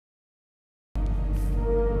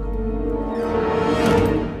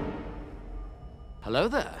Hello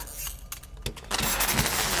there.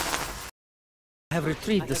 I have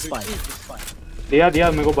retrieved the spike.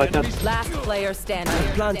 दिया मेरे को बचा। Last player standing.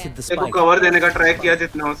 Planted the देखो spike. कवर देने का ट्राई किया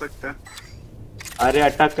जितना हो सकता है। अरे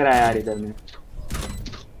अटक रहा है यार इधर में।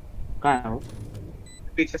 कहाँ है वो?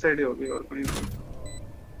 पीछे साइड ही होगी और कहीं।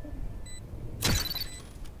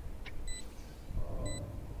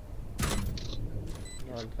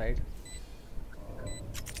 All right.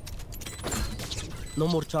 No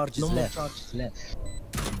more charges left.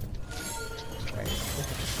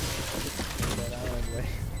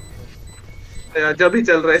 यार जब ही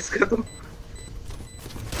चल रहा है इसका तो।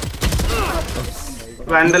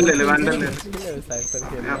 वैंडल ले ले। साइफर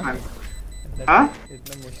खेलना। हाँ?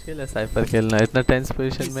 इतना मुश्किल है साइफर खेलना, इतना टेंस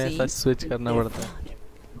पोजीशन में ऐसा स्विच करना पड़ता है।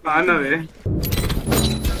 हाँ ना वे।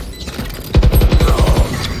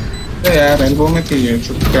 यार एल्बो में थी ये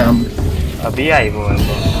चुप क्या अभी आई वो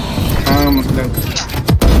एल्बो। हाँ मतलब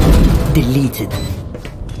Deleted.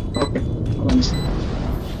 ओके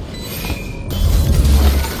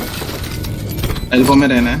एल्बो में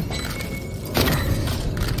रहना है।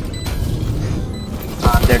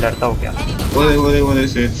 हाँ से डरता हूँ क्या? वो दे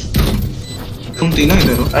से तुम तीनों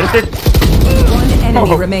इधर हो। अरे से One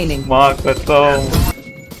enemy remaining. माँ कसम।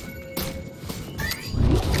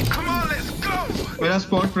 मेरा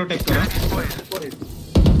स्पॉट प्रोटेक्ट करो।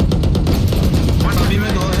 अभी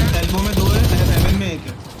में दो है, एल्बो में दो है, हेवन में एक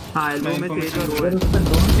है। हाँ एल्बो में तेज और वो है। उसका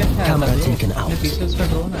ड्रोन क्या है? Camera taken out. पीछे उसका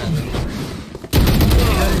ड्रोन है।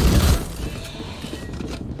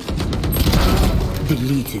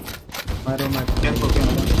 Deleted. मारो मत। क्या हो गया?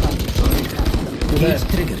 Cage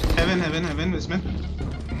triggered. हेवन इसमें।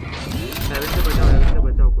 हेवन से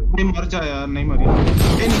बचाओ कोई। नहीं मर जा यार, नहीं मरी।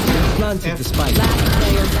 ए नीचे Planted the spike. Last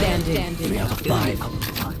player standing. 3 out of 5.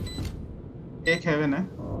 एक हेवन है।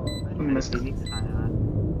 उनमें से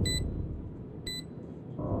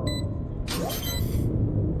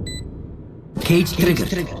Cage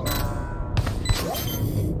triggered.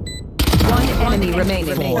 One enemy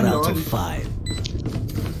remaining. 4 out of 5.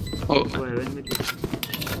 वो हेवन में थी।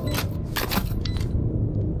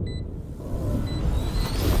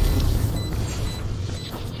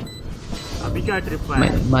 अभी क्या ट्रिप है?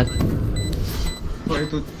 मत। कोई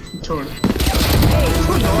तो छोड़।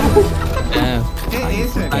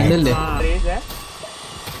 रेज है। हैंडल ले। रेज है।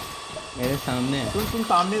 मेरे सामने है। तुम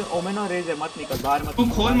सामने ओमेन और रेज है, मत निकल बाहर मत। तू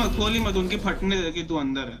खोल ही मत उनके फटने दे कि तू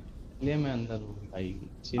अंदर है। ले मैं अंदर हूँ भाई।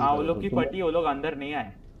 हाँ वो लोग की फटी, वो लोग अंदर नहीं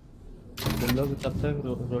आए। तुम लोग तब तक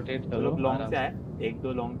रोटेट वो करो। लोग लॉन्ग से आए, एक दो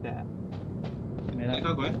लॉन्ग से आया। मेरा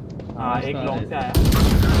देखा कोई? हाँ एक लॉन्ग से आया।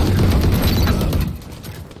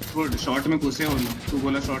 गुड शॉट में घुसे हो लोग। तू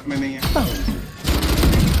बोला शॉट में नहीं है।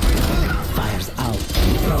 Fires out.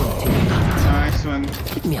 Nice one.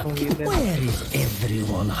 Hit me up. Where is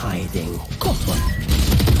everyone hiding? Come on.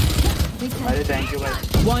 अरे थैंक यू भाई।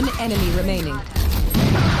 One enemy remaining.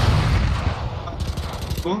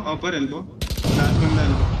 वो ऊपर एल्बो। लास्ट बंदा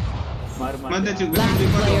एल्बो। मार मत दे चुप। Last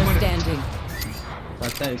player standing.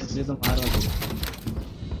 पता है इसलिए तो मार रहा हूँ।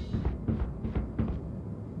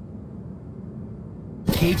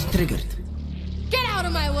 Cage triggered. Get out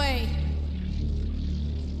of my way.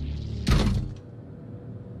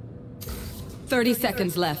 30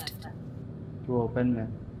 seconds left. तू ओपन में।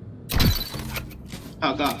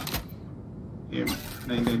 आगा। ये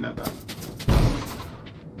नहीं लगा।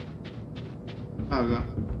 आगा।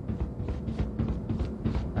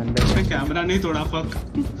 अंदर इसमें कैमरा नहीं तोड़ा फक।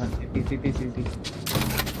 सीटी।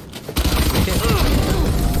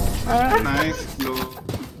 नाइस लो।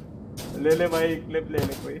 ले भाई क्लिप ले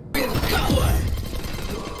कोई।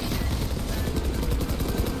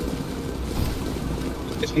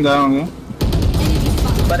 इसमें गया होंगे।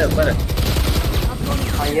 ऊपर है।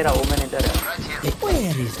 हाँ ये रहा ओमेन इधर है।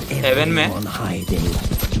 Where is हेवन में everyone hiding?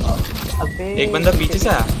 एक बंदा पीछे से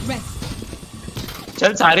आया।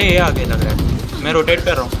 चल सारे ये आगे लग रहा है। मैं रोटेट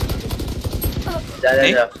कर रहा हूँ।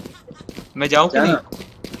 जा। मैं जाऊँ कि नहीं?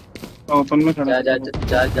 ओपन में खड़ा। जा।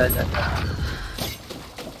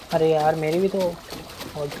 अरे यार मेरी भी तो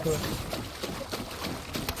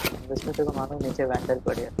इसमें तो मानो नीचे वैंडल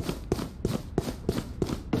पड़े।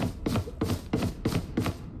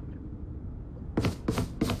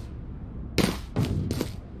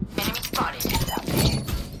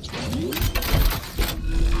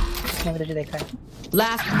 मैंने देखा है।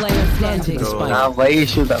 Last player standing. हाँ वही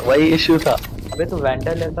इशू था। अबे तो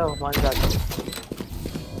वैंडल लेता मान जाता।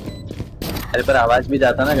 अरे पर आवाज भी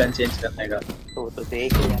जाता ना गन चेंज करने का। तो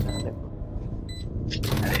देख ही लेना।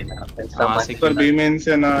 अरे पर बी मेन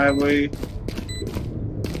से ना है वही।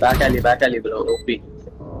 Back Eli bro OP.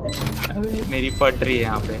 मेरी फट रही है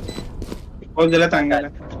यहाँ पे। बहुत गलत एंगल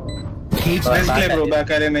है।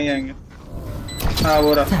 बैक एली नहीं आएंगे। हाँ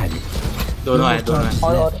वो रहा। दोनों आए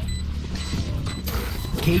और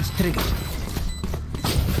Cage trigger.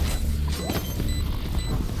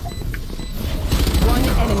 One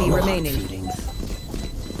enemy remaining.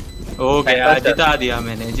 हो गया, जिता दिया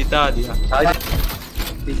मैंने, जिता दिया।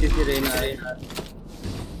 पीछे से Raina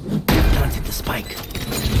Planted the spike.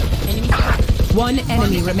 One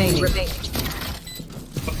enemy remaining.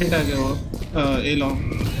 Point आ गया वो ए लॉन्ग।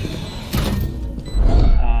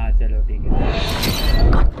 हाँ चलो ठीक है।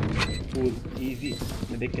 इजी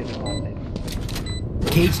मैं देख के दिखाता हूँ।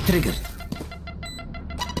 Cage trigger.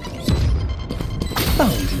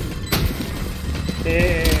 Found you.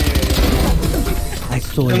 I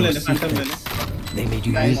saw ले your ले फैंटम ले ले। secrets. They made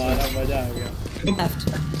you use it. मजा आ गया। Left.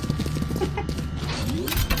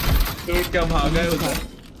 तो क्या भागा है उधर?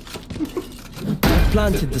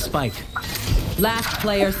 Planted the spike. Last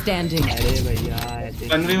player standing. अरे भैया ऐसे।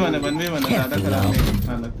 1v1 है ज़्यादा खराब नहीं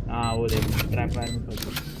हालत। हाँ वो देख ट्रैप फायर में फंस।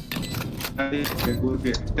 अरे कूद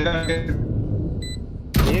के।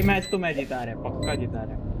 ये मैच तो मैं जिता रहा है, पक्का जिता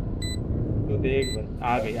रहा है। तो देख बस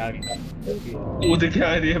आ गई। कूद के आ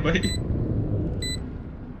रही है भाई।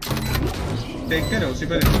 देखते रहो उसी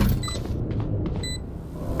पर।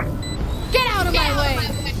 Get out of my way.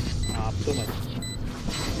 आप तो मत।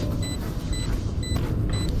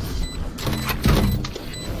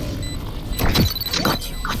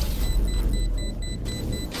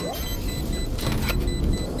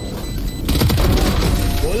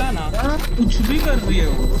 बोला ना कुछ भी कर रही है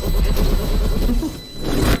वो।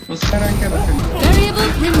 उसका रैंक क्या है? Variable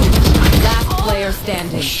removed. Last player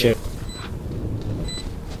standing.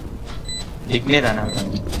 दिखने रहना।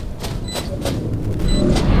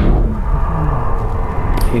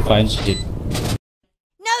 He finds it.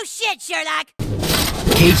 No shit, Sherlock.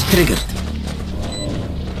 Cage trigger.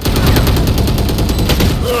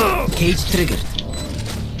 Cage trigger.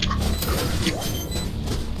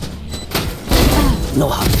 No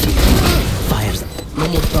hard feeling. Fires. No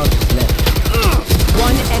more targets left.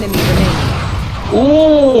 One enemy remaining.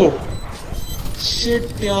 Oh shit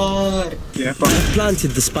यार।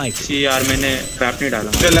 Planted the spike. सी यार मैंने trap नहीं डाला।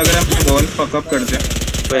 मुझे लग रहा है बॉल फक अप कर दिया।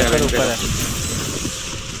 ऊपर है।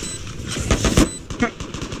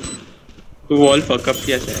 तू वॉल फक अप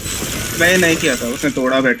किया था? मैं नहीं किया था, उसने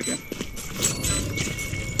तोड़ा बैठ के।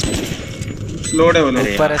 स्लोड है वो लोग।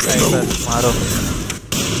 ऊपर है साइफर, मारो।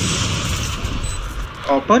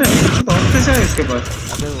 ऑपर है? तो ऑफ कैसा है इसके पास?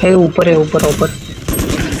 है ऊपर है ऊपर।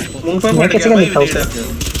 मुंह पे मैं पड़ कैसे गया भाई। निकला उसे?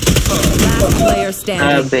 Last player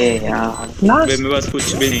standing. अबे यार मेरे पास कुछ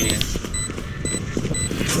भी नहीं है।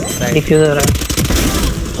 डिफ्यूजर है।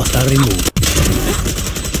 Hostile removed.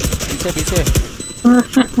 पीछे।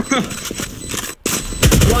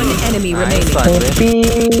 One enemy remaining.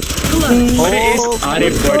 अरे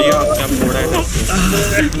बढ़िया, क्या फोड़ा है।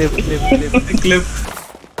 क्लिप।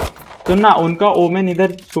 सुन ना, उनका ओमेन इधर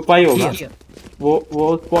छुपा ही होगा। वो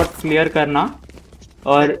स्पॉट क्लियर करना,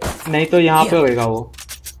 और नहीं तो यहाँ पे होएगा वो।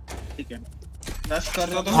 ठीक है। रश कर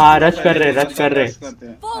रहे हो तो? हाँ रश कर रहे।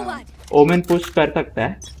 Forward. ओमेन पुश कर सकता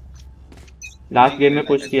है। लास्ट गेम में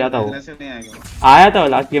पुश किया था वो। पहले से नहीं आएगा वो। आया था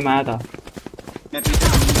लास्ट गेम आया था। मैं पीछे।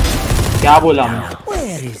 क्या बोला मैं?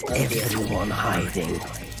 Where is everyone hiding?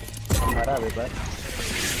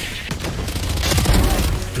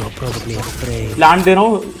 You're probably afraid. Plant दे रहा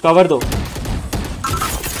हूँ, कवर दो।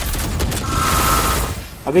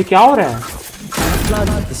 अबे क्या हो रहा है?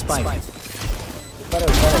 Planted the spike.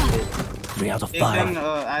 3 out of एक 5. दिन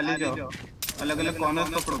आले जाओ। अलग-अलग कॉर्नर्स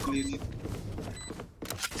पकड़ो प्लीज।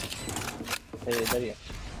 इधर ही है।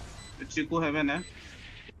 चिकू हेवन है।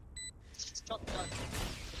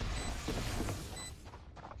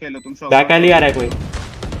 खेलो तुम शॉट। बैक एली आ रहा है कोई।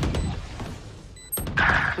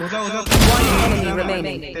 उधर enemy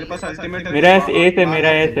remaining. तेरे पास अल्टीमेट है। मेरा एस है,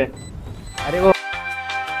 मेरा एस है। अरे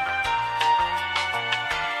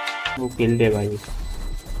वो किल दे भाई।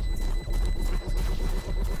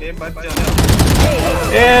 ए बच जा।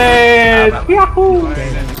 याहू।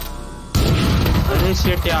 अरे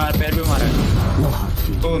शिट यार, पैर पे मारा है।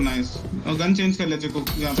 Oh nice. और गन चेंज कर ले चिकू,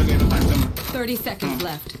 यहाँ पे गए तो फैंटम। 30 seconds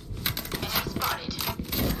left.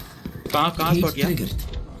 कहाँ स्पॉट किया?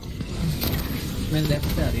 मैं लेफ्ट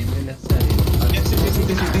से आ रही है,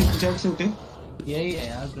 सीधे जग से उठे। यही है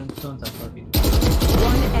यार, ब्रिमस्टोन था sorry.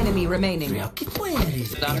 One enemy remaining. Where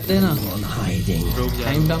is डाल देना, everyone hiding? रुक जा।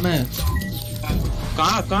 टाइम कम है।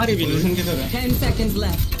 कहाँ रिवील? पोजीशन किधर है? 10 seconds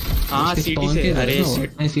left. हाँ सीटी से। अरे शिट।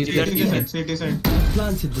 सीटी इधर की है। City side.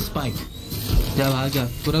 Planted the spike. जा भाग जा,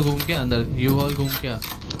 पूरा घूम के अंदर, यू हॉल घूम के आ।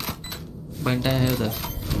 बंटा है उधर,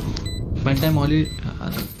 बंटा है Molly.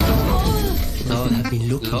 I've been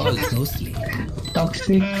looking closely.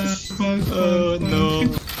 Toxic. No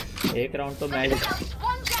एक राउंड तो मैं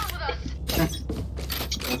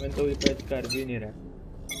ओमेन तो रिपेयर कर भी नहीं रहा।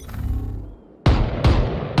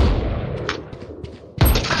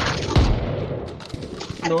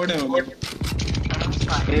 लोड है वो।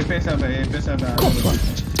 ए पे सब है, ए पे सब है।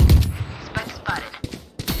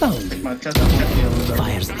 अच्छा सब किया उधर।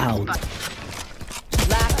 Fires out.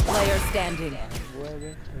 Last player standing.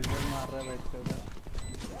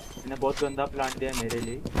 मैंने बहुत गंदा प्लान दिया मेरे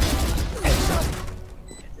लिए।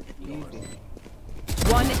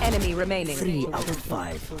 One enemy remaining. 3 out of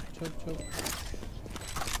 5.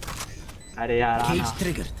 अरे यार आना। Cage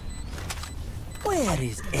triggered. Where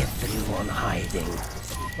is everyone hiding?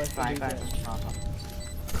 हाँ हाँ।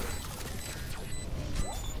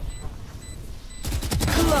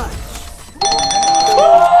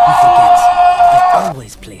 He forgets. I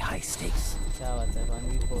always play high stakes. क्या बात है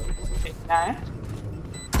 1v4 एक यहाँ है,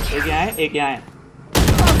 एक यहाँ है, एक यहाँ है।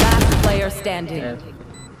 Last player standing.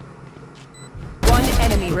 One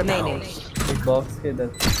enemy remaining. इस बॉक्स के इधर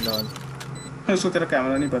लॉन उसको तेरा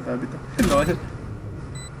कैमरा नहीं पता अभी तक। लॉल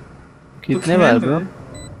कितने बार ब्रो?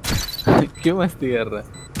 क्यों मस्ती कर रहा है?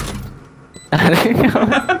 अरे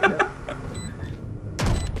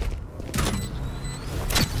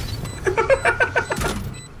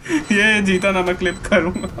ये जीता ना मैं क्लिप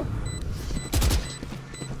करूंगा।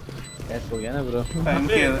 कैच हो गया ना ब्रो? टाइम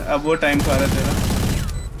के अब वो टाइम खा रहा तेरा।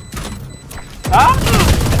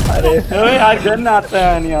 अरे यार गन आता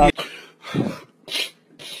है नहीं यार।